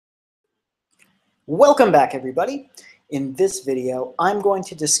Welcome back, everybody. In this video, I'm going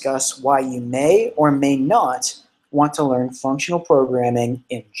to discuss why you may or may not want to learn functional programming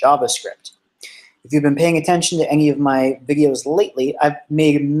in JavaScript. If you've been paying attention to any of my videos lately, I've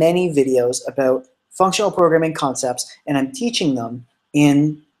made many videos about functional programming concepts, and I'm teaching them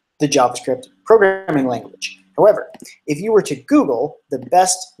in the JavaScript programming language. However, if you were to Google the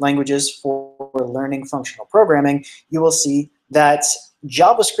best languages for learning functional programming, you will see that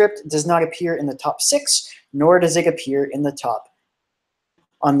JavaScript does not appear in the top 6, nor does it appear in the top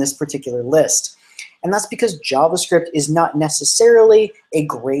on this particular list. And that's because JavaScript is not necessarily a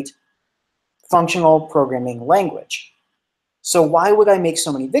great functional programming language. So why would I make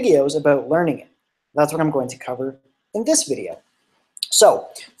so many videos about learning it? That's what I'm going to cover in this video. So,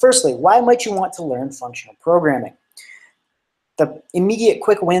 firstly, why might you want to learn functional programming? The immediate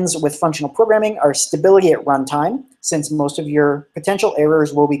quick wins with functional programming are stability at runtime, since most of your potential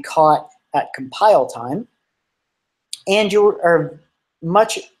errors will be caught at compile time, and you are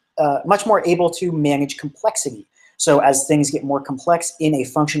much more able to manage complexity. So as things get more complex in a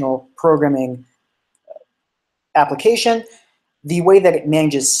functional programming application, the way that it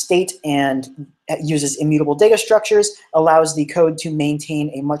manages state and uses immutable data structures allows the code to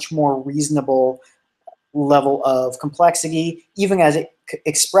maintain a much more reasonable level of complexity, even as it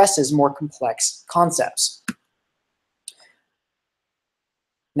expresses more complex concepts.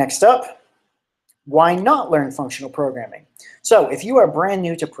 Next up, why not learn functional programming? So if you are brand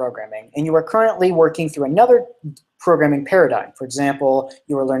new to programming and you are currently working through another programming paradigm, for example,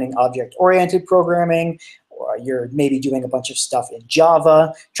 you are learning object-oriented programming, or you're maybe doing a bunch of stuff in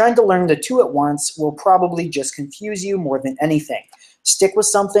Java, trying to learn the two at once will probably just confuse you more than anything. Stick with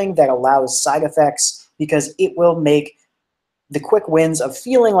something that allows side effects, because it will make the quick wins of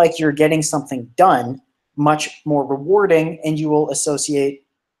feeling like you're getting something done much more rewarding, and you will associate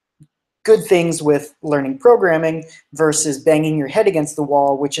good things with learning programming versus banging your head against the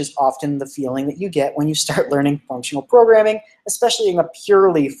wall, which is often the feeling that you get when you start learning functional programming, especially in a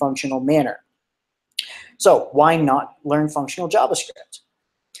purely functional manner. So why not learn functional JavaScript?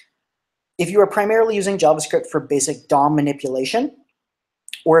 If you are primarily using JavaScript for basic DOM manipulation,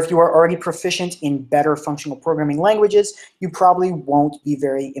 or if you are already proficient in better functional programming languages, you probably won't be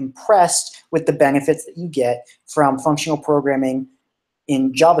very impressed with the benefits that you get from functional programming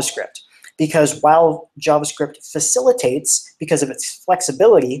in JavaScript. Because while JavaScript facilitates, because of its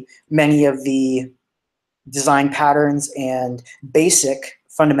flexibility, many of the design patterns and basic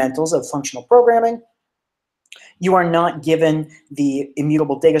fundamentals of functional programming, you are not given the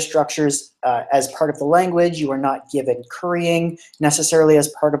immutable data structures as part of the language. You are not given currying necessarily as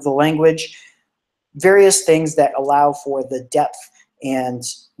part of the language. Various things that allow for the depth and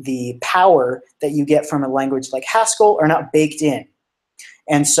the power that you get from a language like Haskell are not baked in.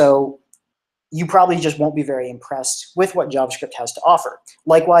 And so you probably just won't be very impressed with what JavaScript has to offer.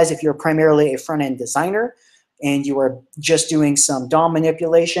 Likewise, if you're primarily a front-end designer and you are just doing some DOM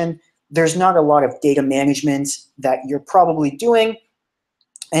manipulation, there's not a lot of data management that you're probably doing,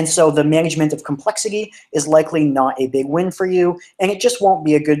 and so the management of complexity is likely not a big win for you, and it just won't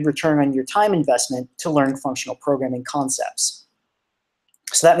be a good return on your time investment to learn functional programming concepts.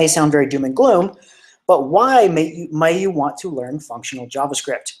 So that may sound very doom and gloom, but why might you want to learn functional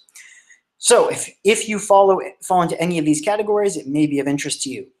JavaScript? So if you fall into any of these categories, it may be of interest to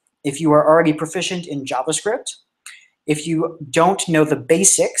you. If you are already proficient in JavaScript, if you don't know the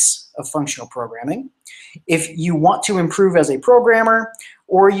basics of functional programming, if you want to improve as a programmer,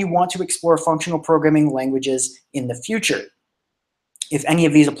 or you want to explore functional programming languages in the future. If any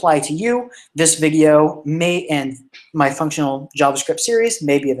of these apply to you, this video may, and my functional JavaScript series,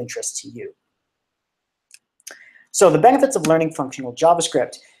 may be of interest to you. So the benefits of learning functional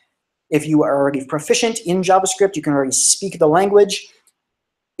JavaScript. If you are already proficient in JavaScript, you can already speak the language.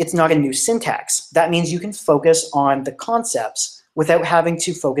 It's not a new syntax. That means you can focus on the concepts without having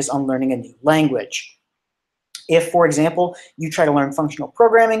to focus on learning a new language. If, for example, you try to learn functional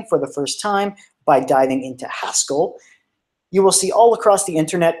programming for the first time by diving into Haskell, you will see all across the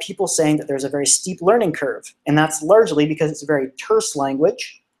internet people saying that there's a very steep learning curve, and that's largely because it's a very terse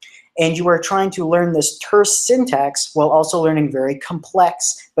language, and you are trying to learn this terse syntax while also learning very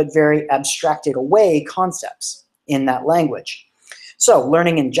complex but very abstracted away concepts in that language. So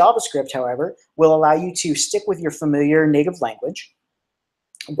learning in JavaScript, however, will allow you to stick with your familiar native language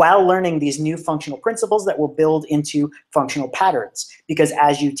while learning these new functional principles that will build into functional patterns. Because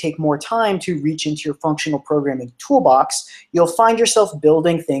as you take more time to reach into your functional programming toolbox, you'll find yourself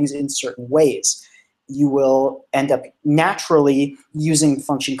building things in certain ways. you will end up naturally using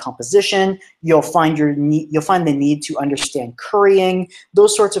function composition. You'll find the need to understand currying.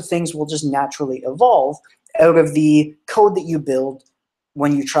 Those sorts of things will just naturally evolve out of the code that you build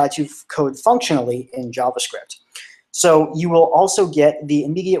when you try to code functionally in JavaScript. So you will also get the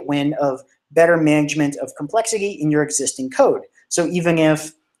immediate win of better management of complexity in your existing code. So even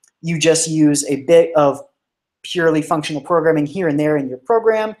if you just use a bit of purely functional programming here and there in your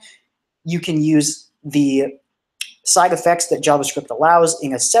program, you can use the side effects that JavaScript allows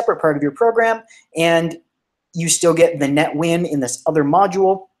in a separate part of your program, and you still get the net win in this other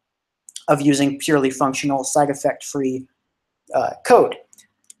module of using purely functional, side effect-free code.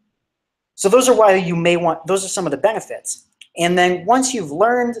 So those are why you may want, those are some of the benefits. And then once you've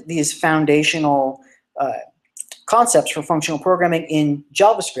learned these foundational concepts for functional programming in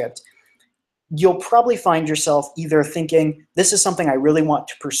JavaScript, you'll probably find yourself either thinking, this is something I really want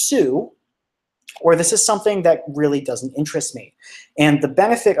to pursue, or this is something that really doesn't interest me. And the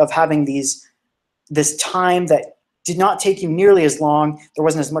benefit of having this time that did not take you nearly as long, there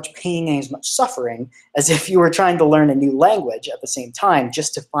wasn't as much pain and as much suffering as if you were trying to learn a new language at the same time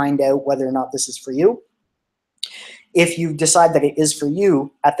just to find out whether or not this is for you. If you decide that it is for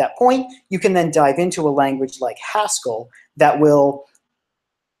you at that point, you can then dive into a language like Haskell that will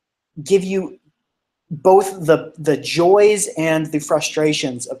give you both the joys and the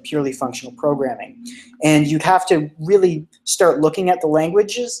frustrations of purely functional programming. And you'd have to really start looking at the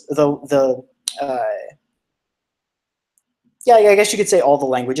languages, yeah, I guess you could say all the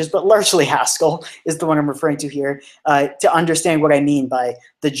languages, but largely Haskell is the one I'm referring to here, to understand what I mean by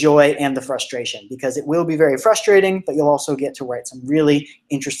the joy and the frustration, because it will be very frustrating, but you'll also get to write some really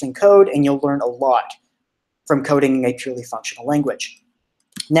interesting code, and you'll learn a lot from coding in a purely functional language.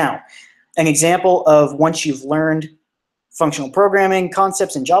 Now, an example of once you've learned functional programming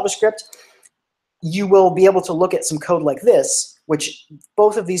concepts in JavaScript, you will be able to look at some code like this, which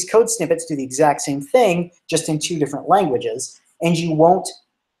both of these code snippets do the exact same thing, just in 2 different languages, and you won't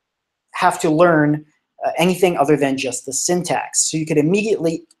have to learn anything other than just the syntax. So you could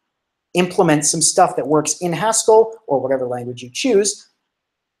immediately implement some stuff that works in Haskell, or whatever language you choose,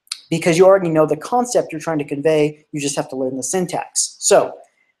 because you already know the concept you're trying to convey, you just have to learn the syntax. So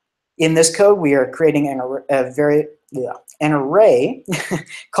in this code, we are creating an array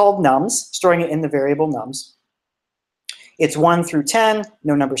called nums, storing it in the variable nums. It's 1 through 10,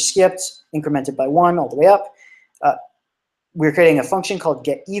 no number skipped, incremented by 1 all the way up. We're creating a function called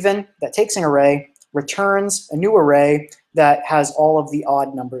getEven that takes an array, returns a new array that has all of the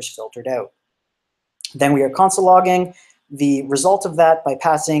odd numbers filtered out. Then we are console logging the result of that by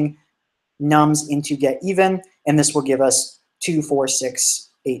passing nums into getEven, and this will give us 2, 4, 6,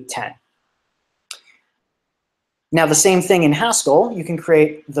 8, 10. Now the same thing in Haskell, you can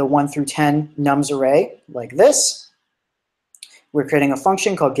create the 1 through 10 nums array like this. We're creating a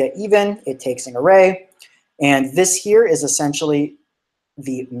function called getEven. It takes an array. And this here is essentially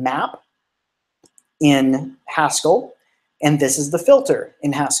the map in Haskell. And this is the filter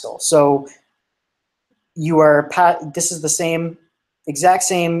in Haskell. So you are, this is the same, exact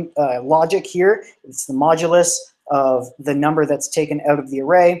same logic here. It's the modulus of the number that's taken out of the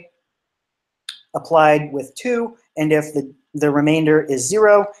array applied with 2. And if the remainder is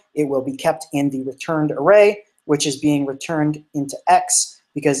 0, it will be kept in the returned array, which is being returned into x,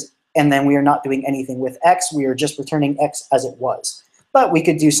 and then we are not doing anything with x, we are just returning x as it was. But we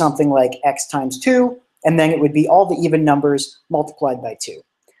could do something like x times 2, and then it would be all the even numbers multiplied by 2.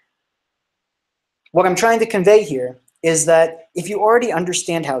 What I'm trying to convey here is that if you already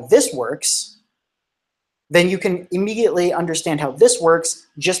understand how this works, then you can immediately understand how this works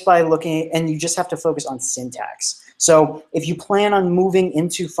just by looking, and you just have to focus on syntax. So if you plan on moving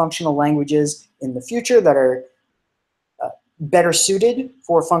into functional languages in the future that are better suited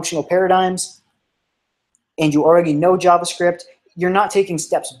for functional paradigms, and you already know JavaScript, you're not taking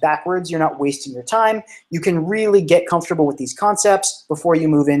steps backwards, you're not wasting your time. You can really get comfortable with these concepts before you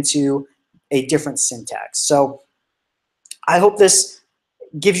move into a different syntax. So I hope this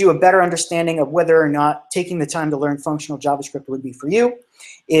gives you a better understanding of whether or not taking the time to learn functional JavaScript would be for you.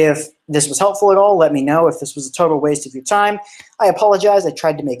 If this was helpful at all, let me know. If this was a total waste of your time, I apologize. I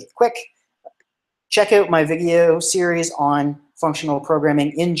tried to make it quick. Check out my video series on functional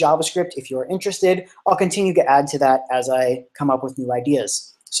programming in JavaScript if you're interested. I'll continue to add to that as I come up with new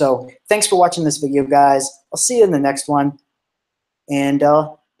ideas. So thanks for watching this video, guys. I'll see you in the next one, and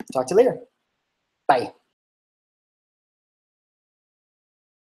talk to you later. Bye.